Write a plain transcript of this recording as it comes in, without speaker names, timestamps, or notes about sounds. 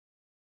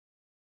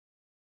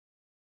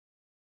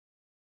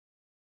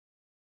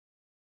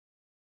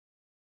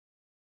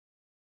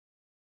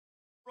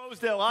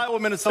Rosedale, Iowa,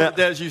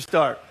 Minnesota, as you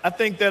start. I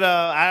think that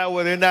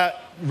Iowa, they're not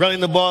running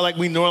the ball like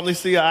we normally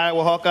see an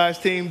Iowa Hawkeyes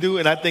team do,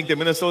 and I think that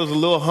Minnesota's a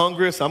little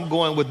hungry, so I'm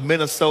going with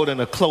Minnesota in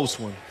a close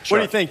one. Sure. What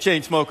do you think,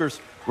 Chain Smokers?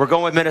 We're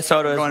going with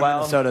Minnesota as well.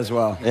 Minnesota as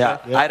well. Yeah.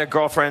 I had a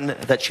girlfriend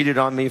that cheated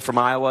on me from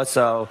Iowa,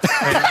 so.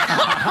 Hey,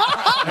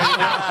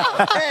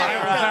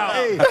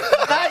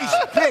 nice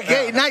pick.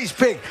 Hey, nice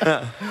pick.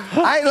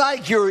 I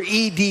like your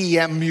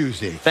EDM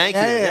music. Thank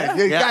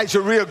you. You guys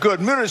are real good.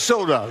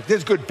 Minnesota,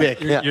 that's a good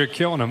pick. You're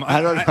killing them.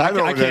 I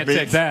can't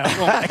take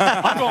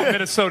that. I'm going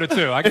Minnesota,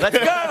 too. Let's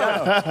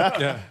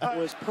go. It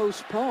was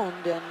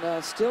postponed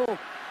and still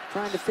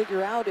trying to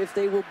figure out if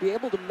they will be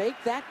able to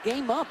make that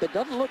game up. It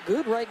doesn't look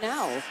good right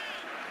now.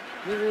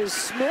 Here is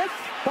Smith.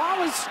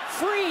 Ball is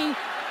free.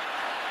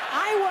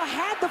 Iowa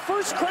had the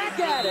first crack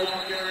at it.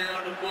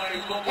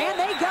 And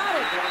they got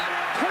it.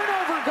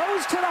 Turnover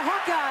goes to the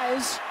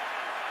Hawkeyes.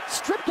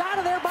 Stripped out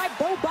of there by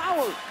Bo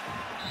Bauer.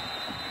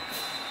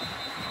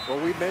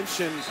 Well, we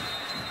mentioned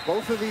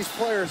both of these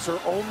players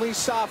are only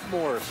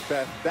sophomores,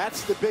 Beth.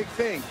 That's the big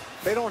thing.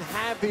 They don't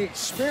have the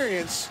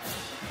experience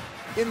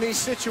in these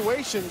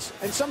situations,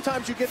 and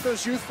sometimes you get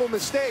those youthful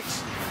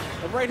mistakes.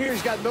 And right here,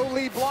 he's got no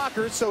lead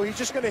blockers, so he's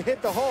just going to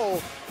hit the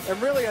hole. And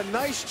really a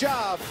nice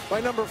job by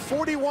number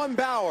 41,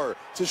 Bauer,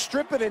 to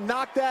strip it and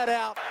knock that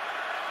out.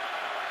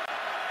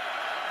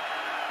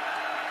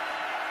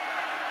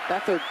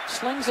 Beathard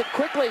slings it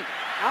quickly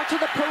out to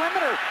the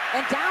perimeter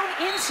and down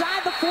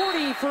inside the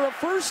 40 for a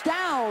first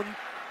down.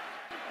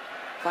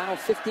 Final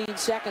 15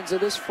 seconds of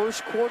this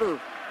first quarter.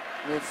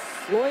 The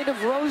Floyd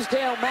of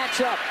Rosedale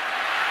matchup.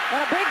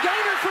 And a big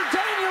gainer for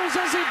Daniels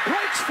as he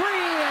breaks free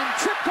and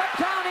tripped up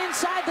down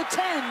inside the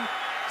 10.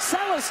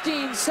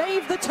 Celestine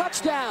saved the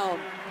touchdown.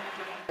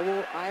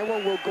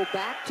 Iowa will go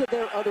back to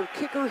their other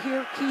kicker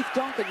here, Keith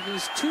Duncan.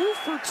 He's 2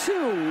 for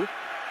 2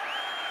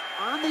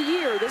 on the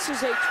year. This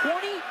is a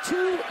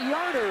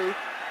 22-yarder,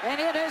 and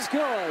it is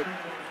good.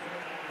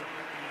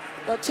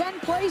 A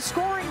 10-play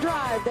scoring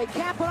drive. They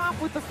cap it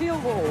off with the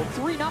field goal.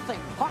 3-0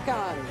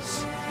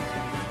 Hawkeyes.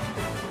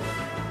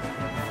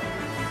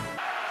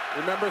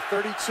 Remember,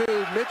 32,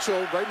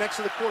 Mitchell, right next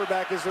to the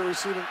quarterback is the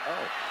receiving.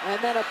 Oh.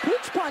 And then a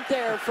pooch punt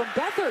there from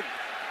Beathard.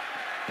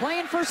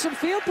 Playing for some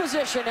field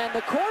position, and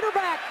the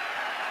quarterback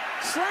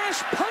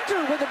slash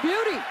punter with a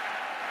beauty.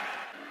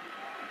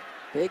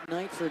 Big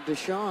night for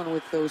Deshaun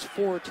with those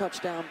 4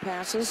 touchdown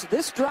passes.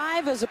 This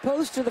drive, as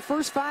opposed to the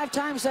first 5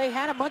 times they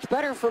had it, much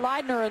better for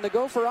Leidner and the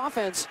Gopher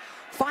offense.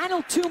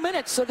 Final 2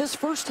 minutes of this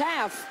first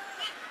half.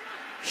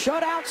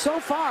 Shutout so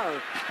far,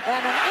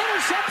 and an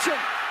interception.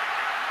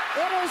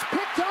 It is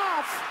picked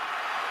off.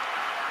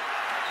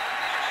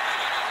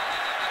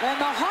 And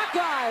the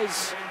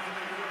Hawkeyes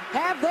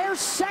have their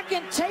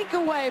second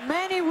takeaway.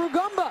 Manny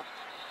Rugamba.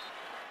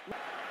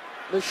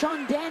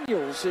 LaShawn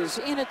Daniels is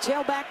in a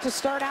tailback to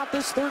start out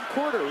this third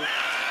quarter. And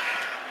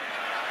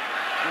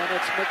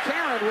it's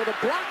McCarron with a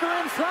blocker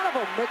in front of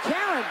him.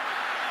 McCarron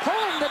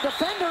pulling the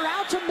defender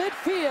out to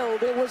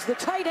midfield. It was the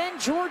tight end,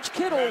 George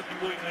Kittle,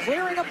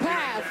 clearing a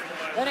path,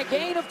 and a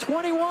gain of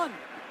 21.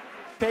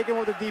 Taking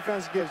what the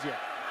defense gives you.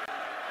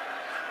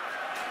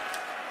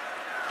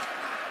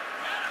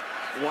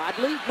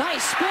 Wadley,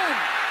 nice spin.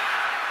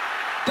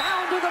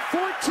 Down to the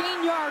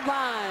 14-yard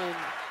line.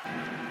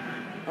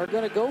 Are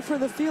going to go for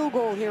the field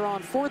goal here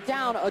on 4th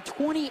down. A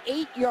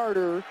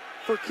 28-yarder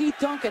for Keith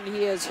Duncan.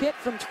 He has hit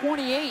from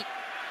 22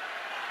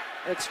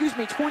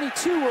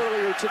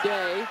 earlier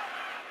today.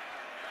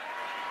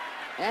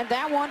 And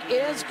that one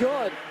is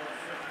good.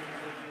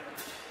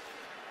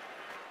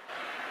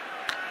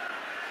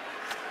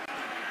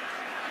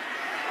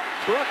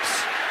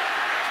 Brooks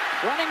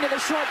running to the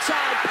short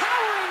side,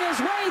 powering his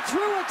way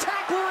through a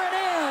tackler and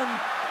in.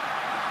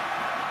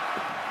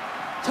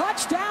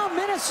 Touchdown,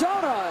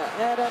 Minnesota,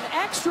 at an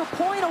extra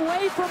point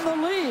away from the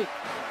lead.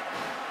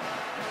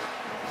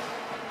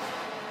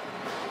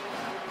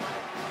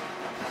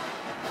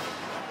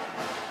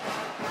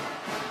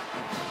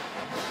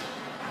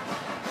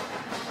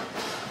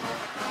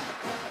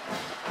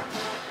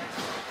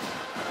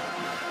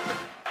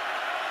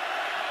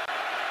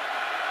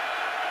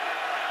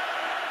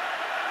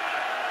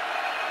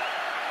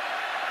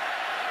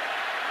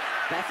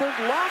 Beathard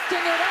lofting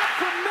it up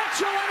from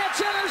Mitchell, and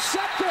it's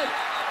intercepted.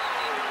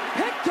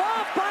 Picked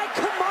off by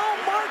Kamal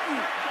Martin.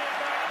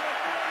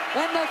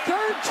 And the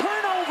third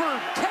turnover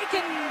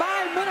taken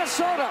by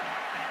Minnesota.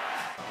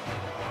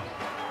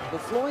 The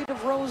Floyd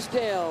of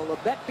Rosedale, a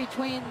bet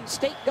between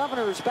state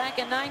governors back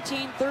in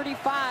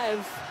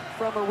 1935,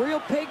 from a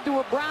real pig to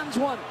a bronze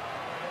one.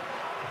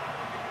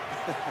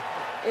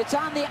 It's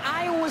on the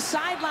Iowa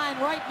sideline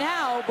right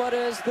now, but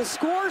as the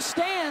score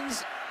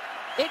stands,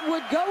 it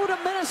would go to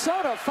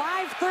Minnesota.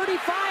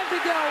 5:35 to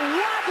go.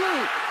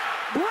 Wadley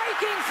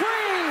breaking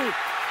free.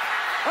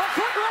 A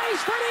foot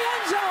race for the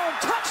end zone.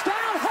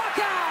 Touchdown,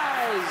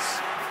 Hawkeyes.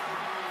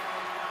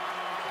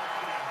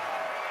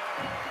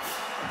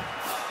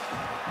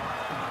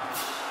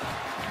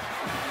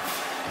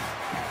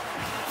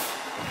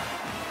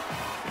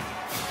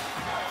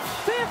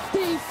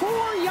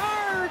 "54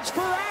 yards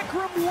for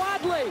Akram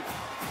Wadley.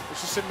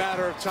 It's just a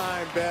matter of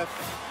time, Beth.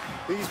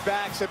 These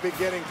backs have been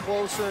getting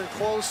closer and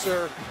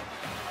closer,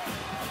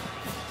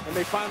 and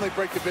they finally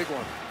break the big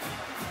one.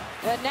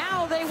 And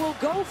now they will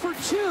go for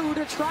 2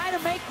 to try to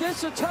make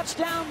this a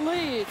touchdown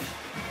lead.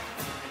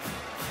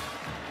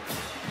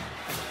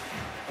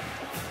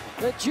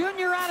 The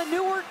junior out of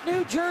Newark,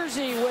 New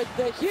Jersey with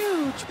the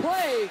huge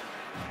play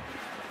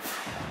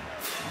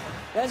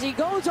as he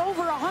goes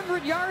over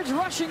 100 yards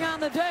rushing on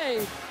the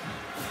day.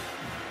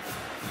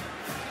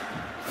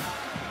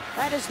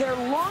 That is their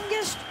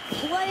longest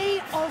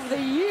play of the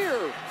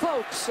year,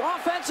 folks,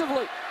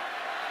 offensively.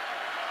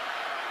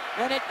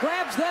 And it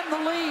grabs them the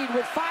lead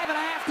with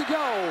 5.5 to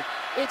go.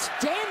 It's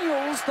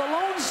Daniels, the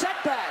lone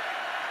setback.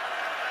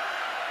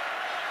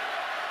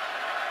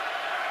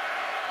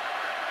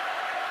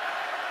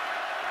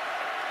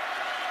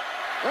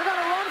 They're going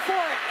to run for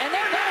it, and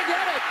they're going to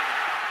get it.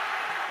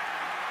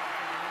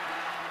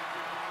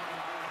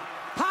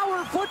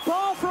 Power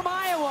football from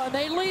Iowa, and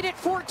they lead it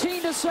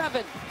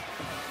 14-7.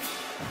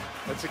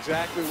 That's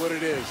exactly what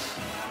it is.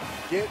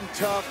 Getting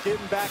tough,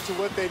 getting back to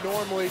what they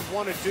normally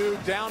want to do,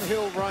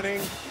 downhill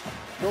running,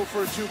 go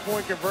for a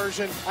 2-point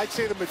conversion. I'd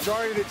say the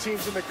majority of the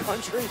teams in the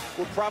country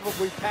will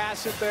probably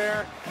pass it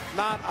there.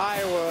 Not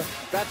Iowa.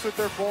 That's what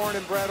they're born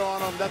and bred on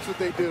them. That's what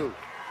they do.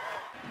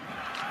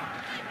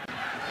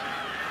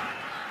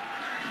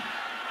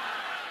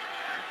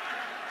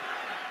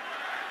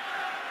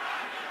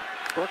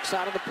 Brooks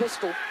out of the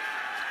pistol.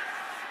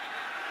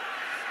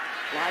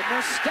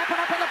 Leidner stepping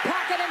up in the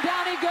pocket, and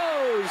down he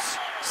goes.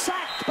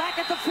 Sacked back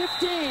at the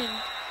 15.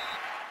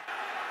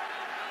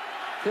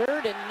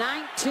 3rd and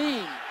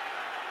 19.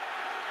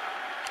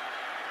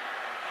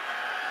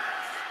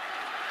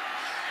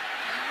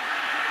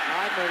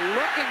 Leidner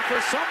looking for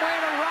somewhere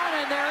to run,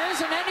 and there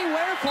isn't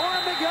anywhere for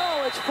him to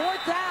go. It's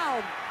 4th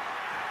down.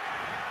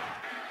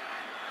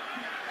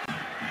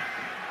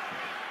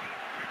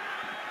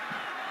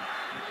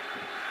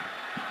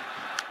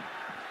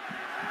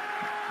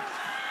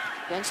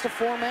 Against a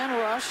 4-man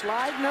rush,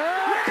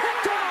 Leidner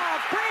picked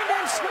off.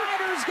 Brandon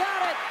Snyder's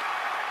got it.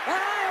 And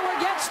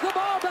Iowa gets the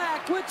ball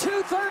back with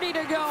 2:30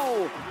 to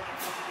go.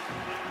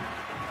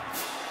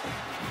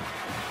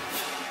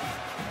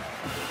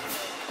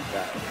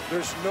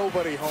 There's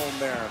nobody home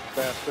there,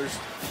 Beth.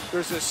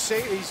 There's a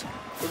safety.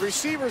 The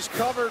receiver's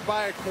covered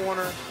by a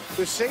corner.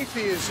 The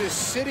safety is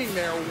just sitting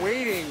there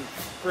waiting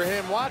for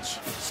him.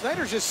 Watch,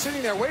 Snyder's just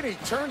sitting there waiting.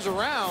 He turns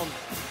around.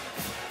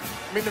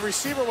 I mean, the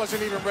receiver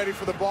wasn't even ready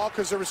for the ball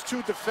because there was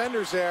 2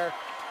 defenders there.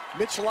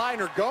 Mitch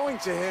Leidner going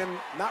to him,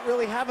 not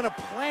really having a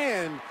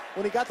plan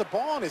when he got the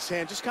ball in his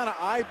hand, just kind of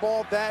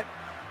eyeballed that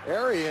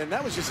area, and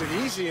that was just an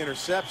easy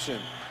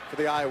interception for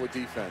the Iowa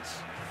defense.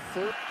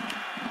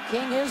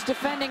 King is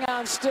defending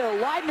on still.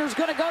 Leidner's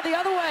going to go the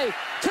other way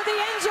to the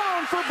end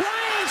zone for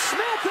Brian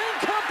Smith,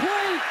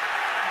 incomplete.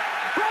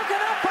 Broken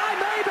up by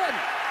Maben.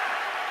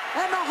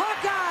 And the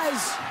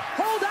Hawkeyes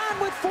hold on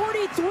with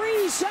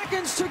 43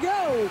 seconds to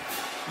go.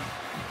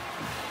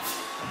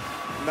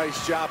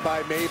 Nice job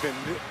by Maben.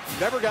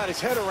 Never got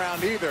his head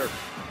around either.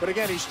 But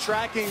again, he's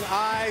tracking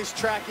eyes,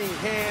 tracking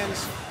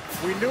hands.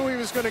 We knew he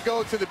was going to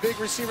go to the big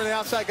receiver on the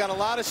outside. Got a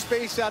lot of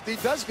space out. He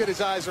does get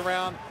his eyes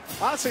around.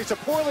 Honestly, it's a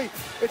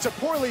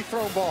poorly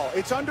thrown ball.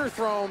 It's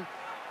underthrown.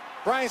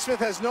 Brian Smith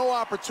has no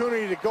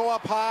opportunity to go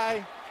up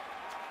high.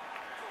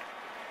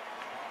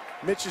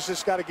 Mitch has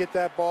just got to get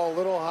that ball a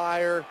little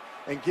higher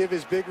and give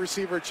his big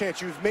receiver a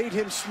chance. You've made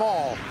him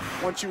small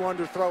once you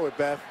underthrow it,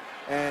 Beth.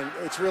 And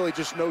it's really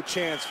just no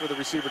chance for the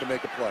receiver to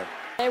make a play.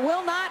 They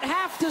will not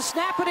have to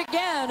snap it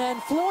again,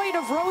 and Floyd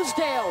of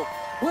Rosedale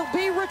will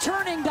be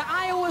returning to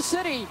Iowa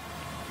City,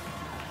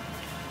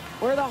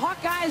 where the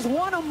Hawkeyes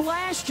won them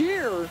last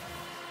year.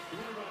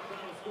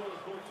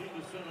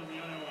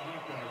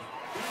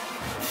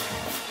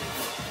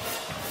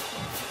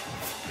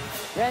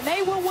 And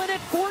they will win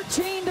it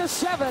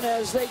 14-7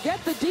 as they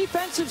get the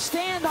defensive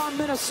stand on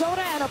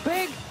Minnesota and a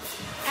big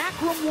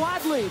Akram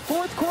Wadley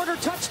 4th quarter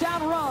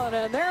touchdown run.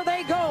 And there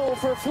they go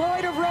for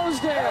Floyd of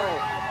Rosedale.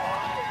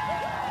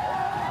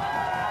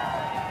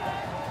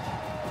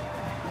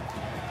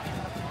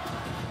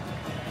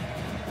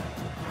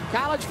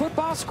 College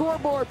football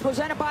scoreboard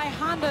presented by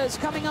Honda is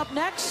coming up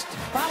next,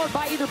 followed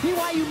by either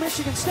BYU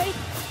Michigan State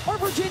or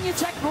Virginia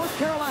Tech North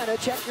Carolina.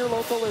 Check your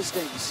local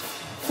listings.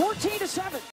 14-7.